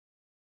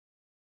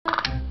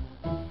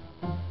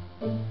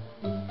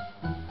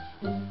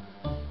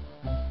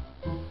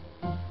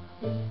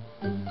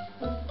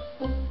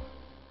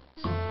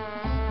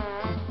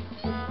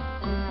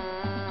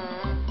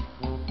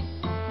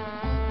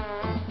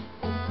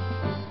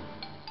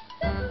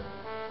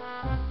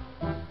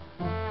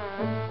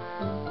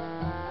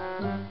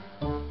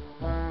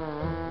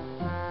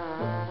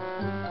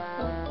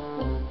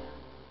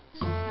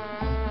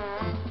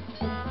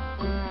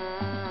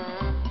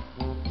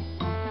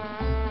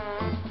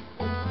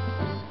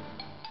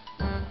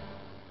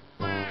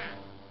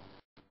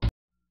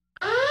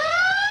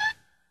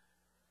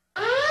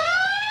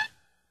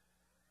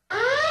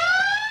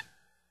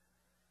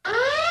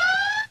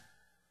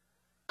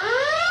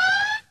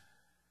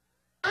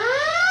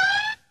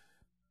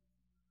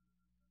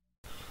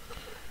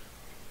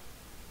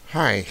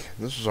Hi,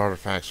 this is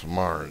Artifacts of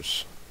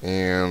Mars,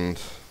 and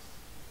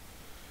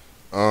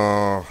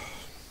I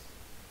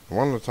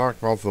wanted to talk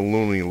about the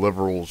loony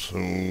liberals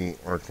who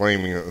are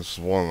claiming that this is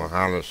one of the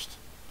hottest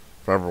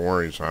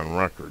Februarys on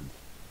record.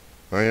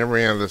 Now, here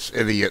we have this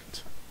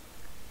idiot.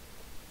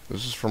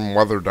 This is from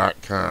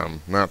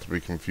weather.com, not to be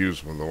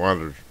confused with the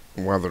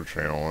Weather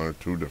Channel. They're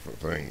two different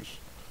things.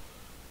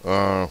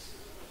 At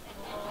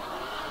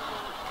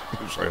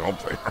least I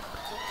hope they are.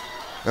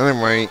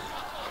 Anyway,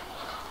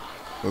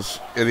 this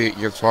idiot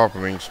gets off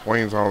and he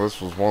explains how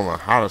this was one of the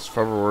hottest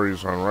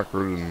Februarys on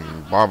record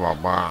and blah blah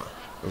blah.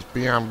 It's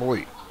beyond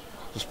belief.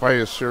 Despite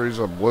a series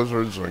of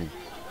blizzards and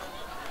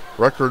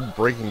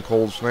record-breaking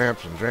cold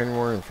snaps in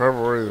January and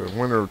February, the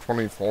winter of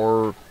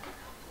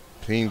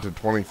 2014 to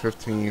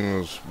 2015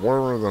 was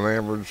warmer than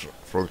average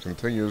for the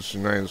contiguous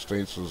United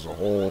States as a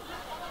whole,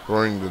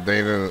 according to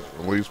data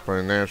released by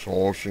the National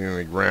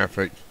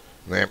Oceanographic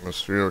and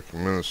Atmospheric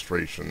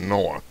Administration,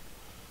 NOAA.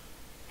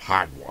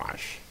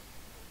 Hogwash.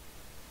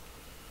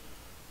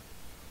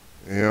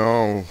 You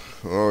know,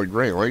 the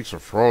Great Lakes are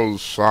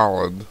froze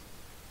solid.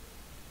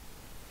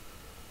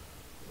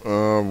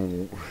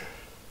 Here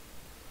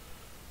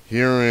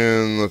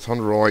in the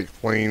tundra-like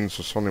plains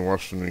of sunny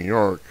western New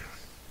York,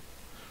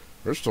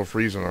 they're still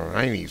freezing our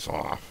 90s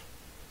off.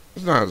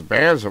 It's not as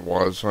bad as it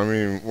was. I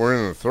mean, we're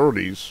in the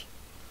 30s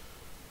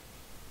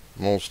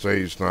most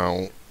days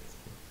now.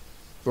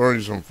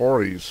 30s and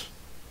 40s.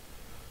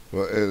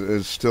 But it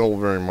is still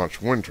very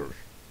much winter.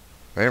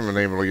 I haven't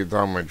been able to get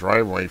down my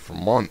driveway for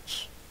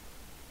months.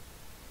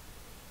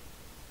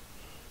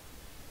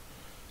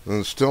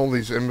 And still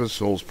these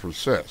imbeciles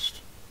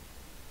persist.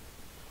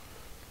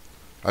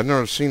 I've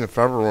never seen a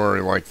February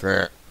like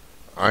that.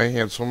 I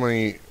had so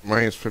many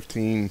minus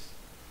 15,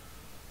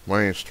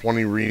 minus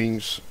 20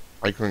 readings,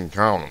 I couldn't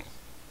count them.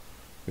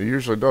 It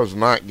usually does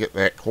not get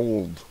that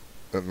cold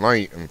at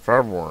night in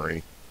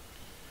February.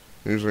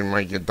 It usually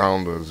might get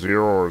down to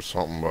 0 or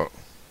something, but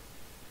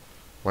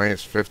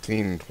minus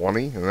 15 and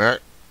 20, and that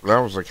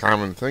was a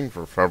common thing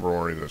for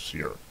February this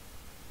year.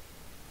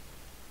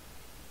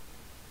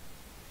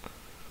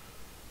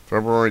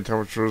 February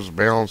temperatures,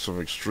 balance of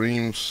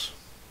extremes.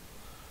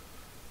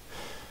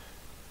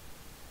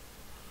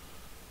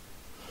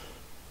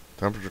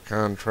 Temperature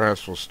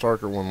contrast was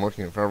starker when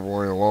looking at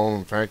February alone.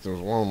 In fact, it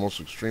was one of the most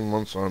extreme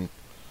months on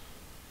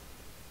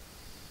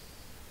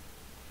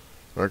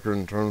record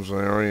in terms of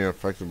the area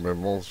affected by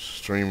both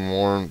extreme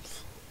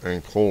warmth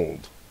and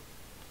cold.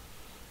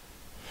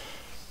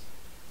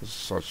 This is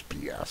such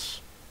BS.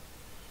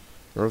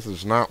 Earth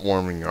is not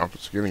warming up,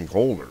 it's getting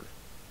colder.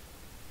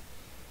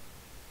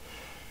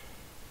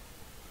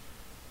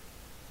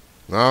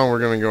 Now we're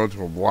going to go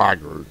to a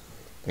blogger,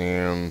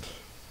 and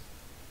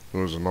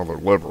who's another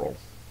liberal.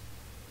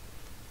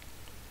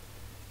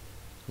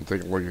 And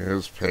take a look at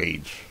his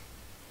page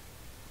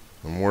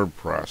on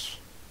WordPress.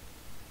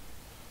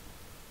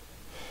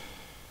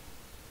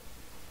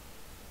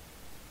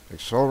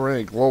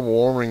 Accelerated global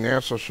warming,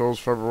 NASA shows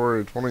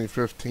February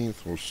 2015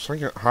 was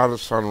second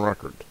hottest on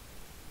record.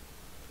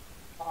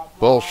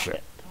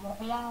 Bullshit.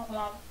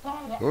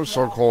 It was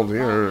so cold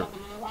here.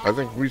 I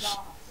think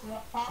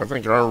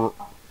our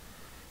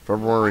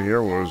February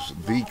here was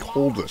the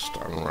coldest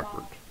on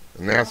record.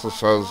 And NASA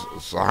says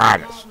it's the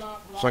hottest.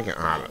 Second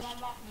hottest.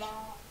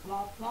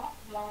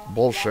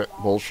 Bullshit,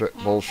 bullshit,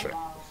 bullshit.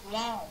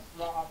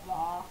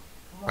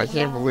 I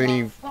can't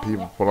believe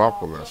people put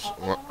up with this.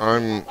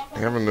 I'm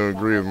having to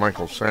agree with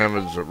Michael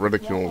Savage that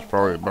ridicule is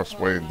probably the best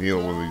way to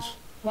deal with these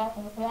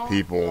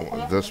people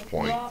at this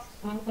point.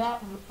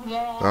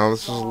 Now,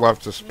 this is a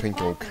leftist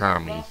pinko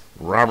commie,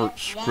 Robert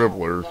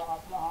Scribbler,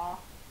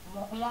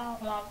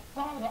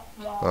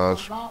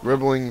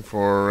 scribbling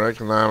for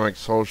economic,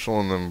 social,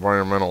 and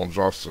environmental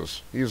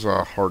justice. He's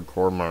a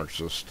hardcore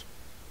Marxist.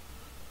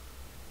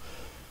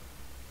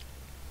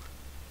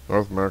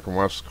 North American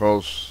West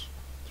Coast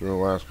through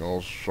Alaska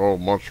also show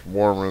much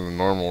warmer than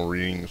normal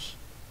readings.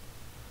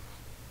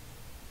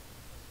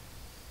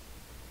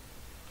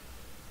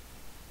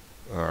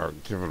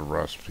 Give it a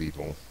rest,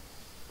 people.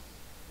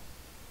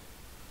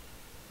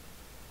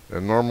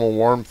 And normal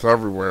warmth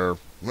everywhere.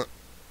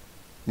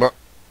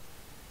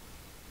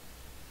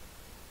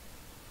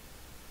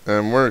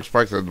 And we're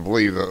expected to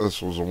believe that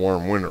this was a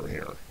warm winter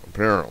here,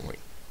 apparently.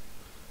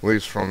 At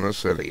least from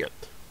this idiot.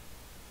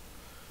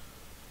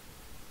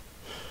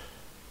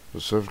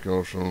 Pacific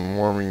Ocean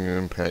warming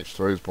impact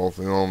studies both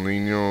the El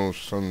Nino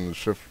tend to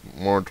shift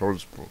more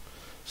towards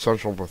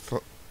Central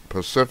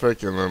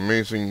Pacific, and the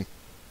amazing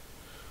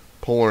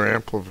polar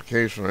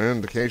amplification and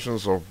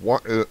indications of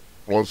what it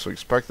was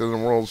expected in the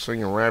world,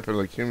 seeing a rapid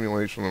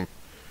accumulation of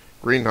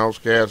greenhouse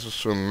gases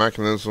through the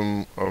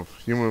mechanism of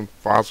human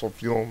fossil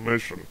fuel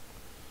emission.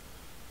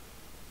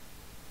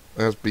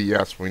 That's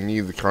BS. We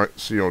need the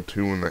CO2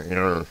 in the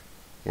air.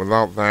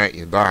 Without that,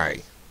 you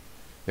die.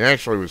 You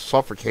actually would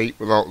suffocate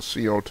without the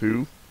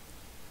CO2.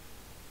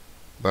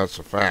 That's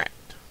a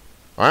fact.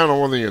 I don't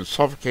know whether you'd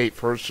suffocate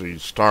first or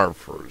you'd starve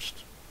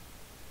first.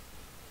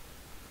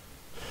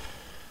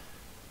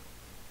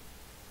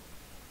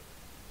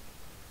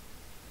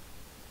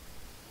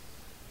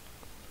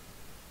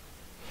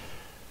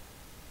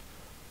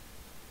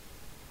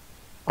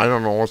 I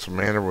don't know what's the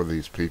matter with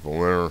these people.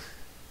 They're,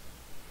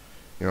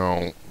 you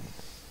know,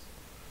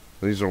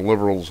 these are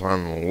liberals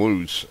on the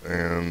loose,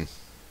 and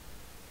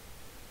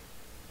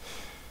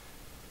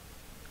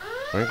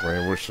frankly,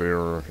 I wish they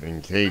were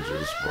in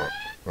cages, but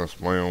that's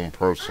my own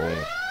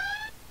personal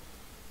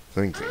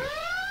thinking.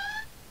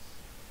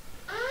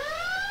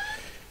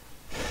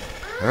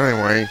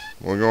 Anyway,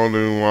 we'll go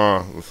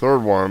to the third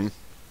one,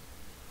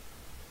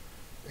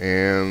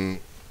 and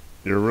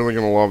you're really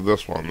going to love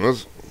this one.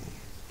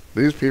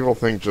 These people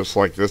think just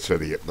like this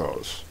idiot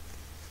does.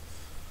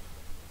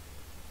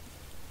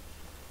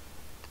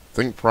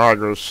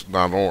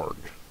 thinkprogress.org.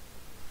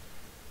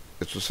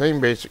 It's the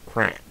same basic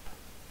crap.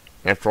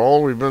 After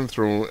all we've been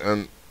through,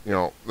 and, you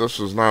know, this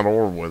is not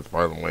over with,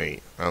 by the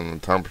way, on the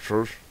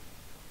temperatures,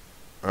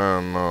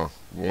 on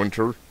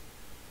winter,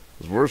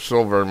 because we're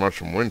still very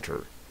much in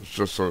winter. It's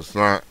just so it's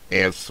not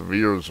as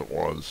severe as it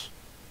was.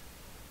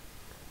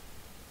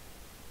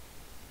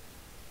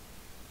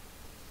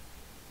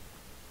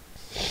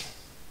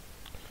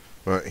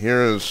 But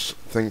here is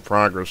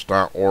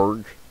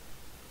thinkprogress.org.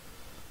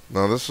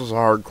 Now this is a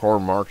hardcore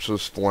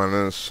Marxist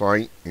Leninist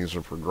site. These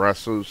are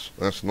progressives.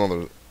 That's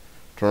another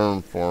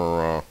term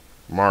for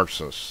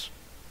Marxists.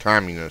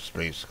 Communists,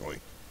 basically.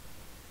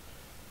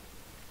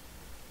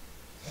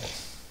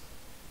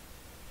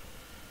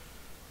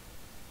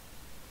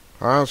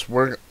 Hottest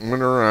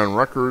winter on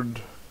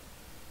record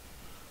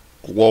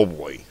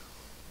globally.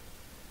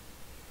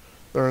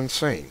 They're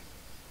insane.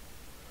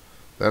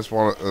 That's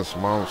what this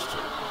amounts to.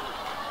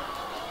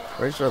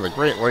 They said the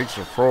Great Lakes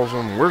are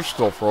frozen. We're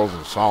still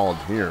frozen solid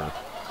here.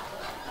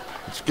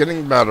 It's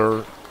getting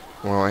better.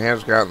 Well, it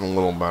has gotten a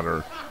little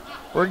better.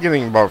 We're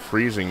getting above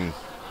freezing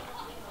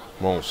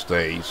most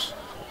days.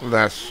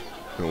 That's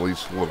at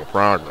least a little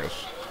progress.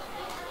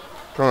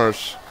 Of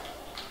course,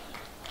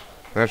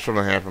 that should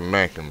have happened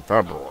back in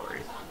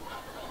February.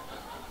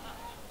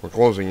 We're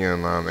closing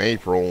in on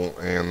April,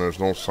 and there's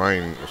no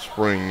sign of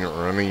spring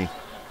or any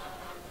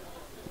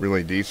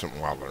really decent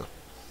weather.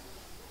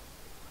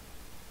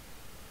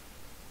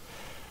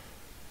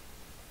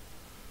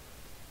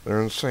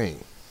 They're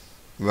insane.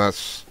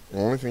 That's the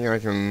only thing I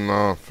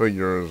can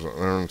figure is that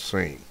they're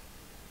insane.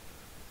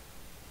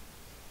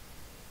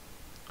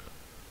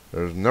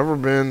 There's never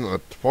been a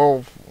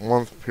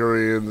 12-month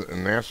period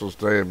in NASA's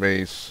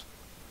database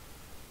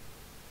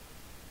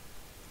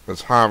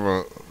as high of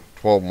a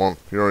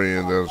 12-month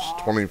period as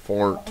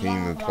 2014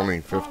 to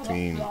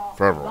 2015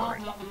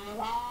 February.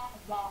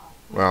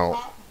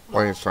 Well,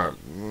 like I said,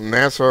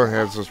 NASA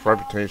has this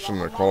reputation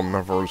they're called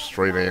never a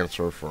straight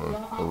answer for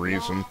a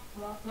reason.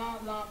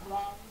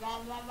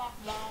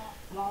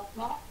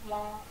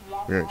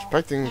 We are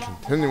expecting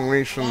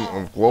continuation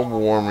of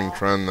global warming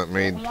trend that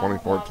made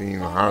 2014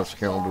 the hottest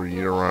calendar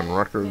year on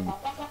record.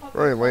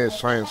 Very latest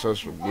science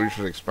says we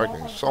should expect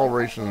an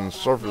acceleration in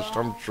surface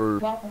temperature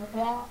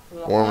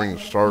warming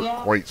to start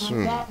quite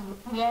soon.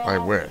 I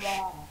wish.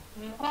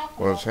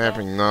 What's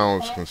happening now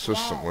is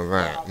consistent with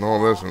that.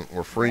 No, it isn't.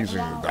 We're freezing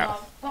to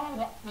death.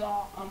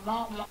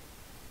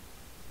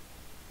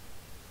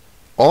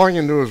 All I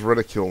can do is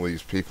ridicule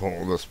these people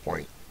at this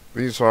point.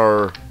 These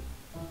are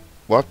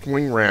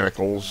left-wing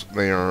radicals.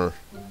 They are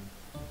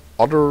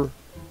utter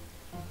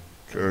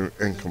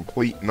and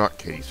complete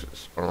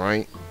nutcases,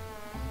 alright?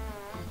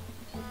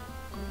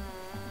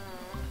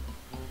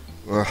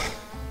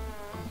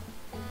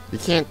 You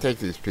can't take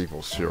these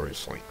people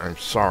seriously. I'm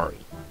sorry.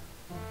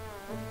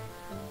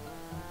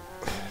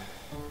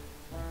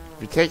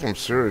 If you take them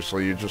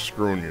seriously, you're just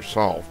screwing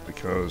yourself,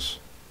 because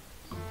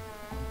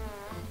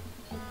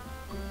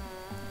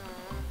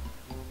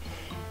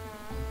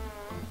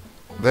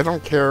they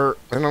don't care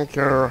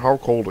how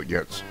cold it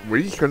gets.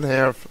 We could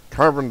have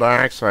carbon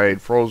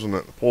dioxide frozen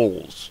at the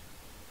poles,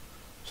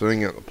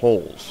 sitting at the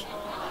poles.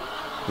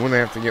 Wouldn't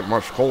have to get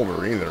much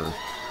colder either.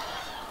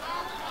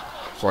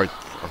 It's like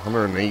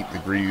 108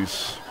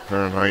 degrees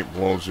Fahrenheit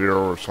below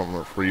zero or something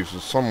that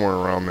freezes somewhere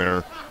around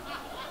there.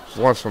 It's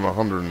less than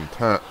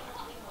 110, a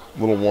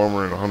little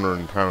warmer than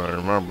 110, I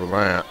remember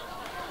that.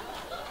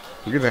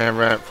 You could have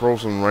that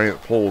frozen right at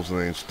the poles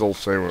and they'd still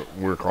say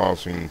we're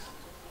causing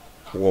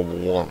global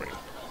warming.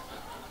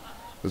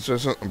 This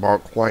isn't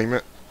about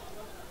climate.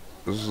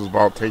 This is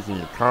about taking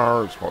your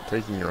car. It's about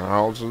taking your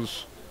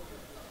houses.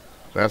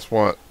 That's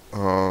what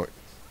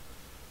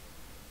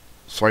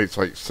sites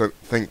like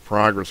Think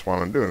Progress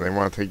want to do. They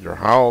want to take your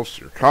house,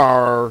 your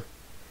car.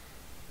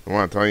 They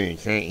want to tell you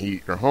can't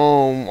heat your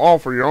home. All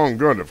for your own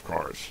good, of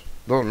course.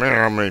 Doesn't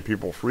matter how many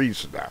people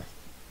freeze to death.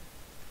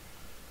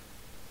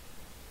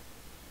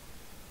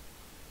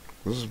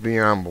 This is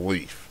beyond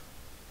belief.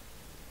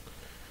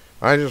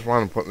 I just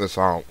want to put this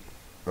out.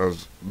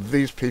 Because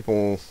these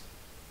people,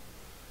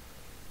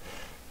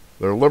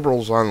 they're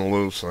liberals on the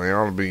loose, and they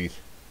ought to be.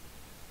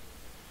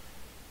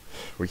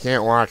 We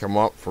can't lock them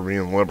up for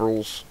being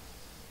liberals.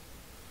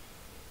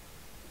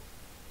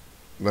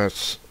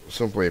 That's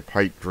simply a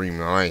pipe dream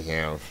that I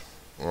have.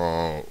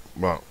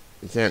 But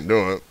you can't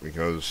do it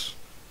because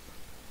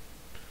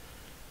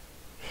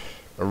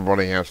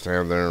everybody has to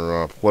have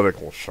their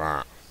political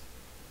shot.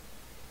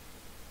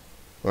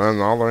 But on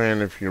the other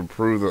hand, if you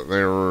prove that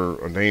they were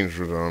a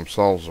danger to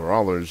themselves or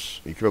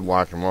others, you could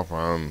lock them up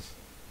on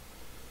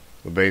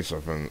the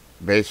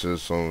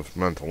basis of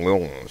mental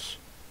illness,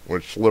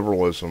 which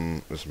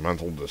liberalism is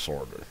mental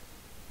disorder.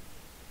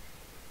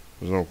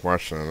 There's no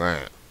question of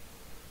that.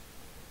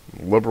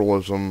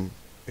 Liberalism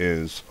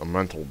is a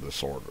mental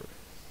disorder.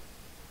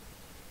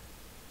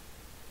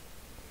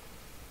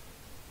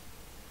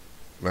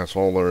 That's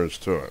all there is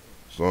to it.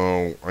 So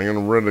I'm going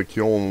to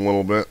ridicule them a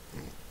little bit.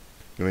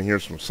 Going to hear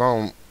some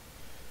sound.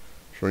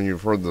 I'm sure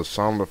you've heard the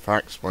sound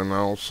effects by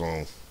now.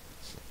 So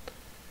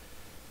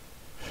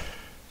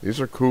these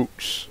are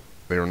kooks.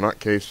 They are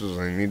nutcases and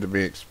they need to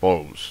be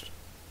exposed.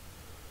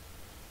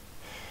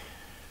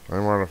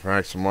 I'm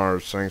Artifacts of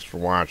Mars. Thanks for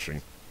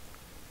watching.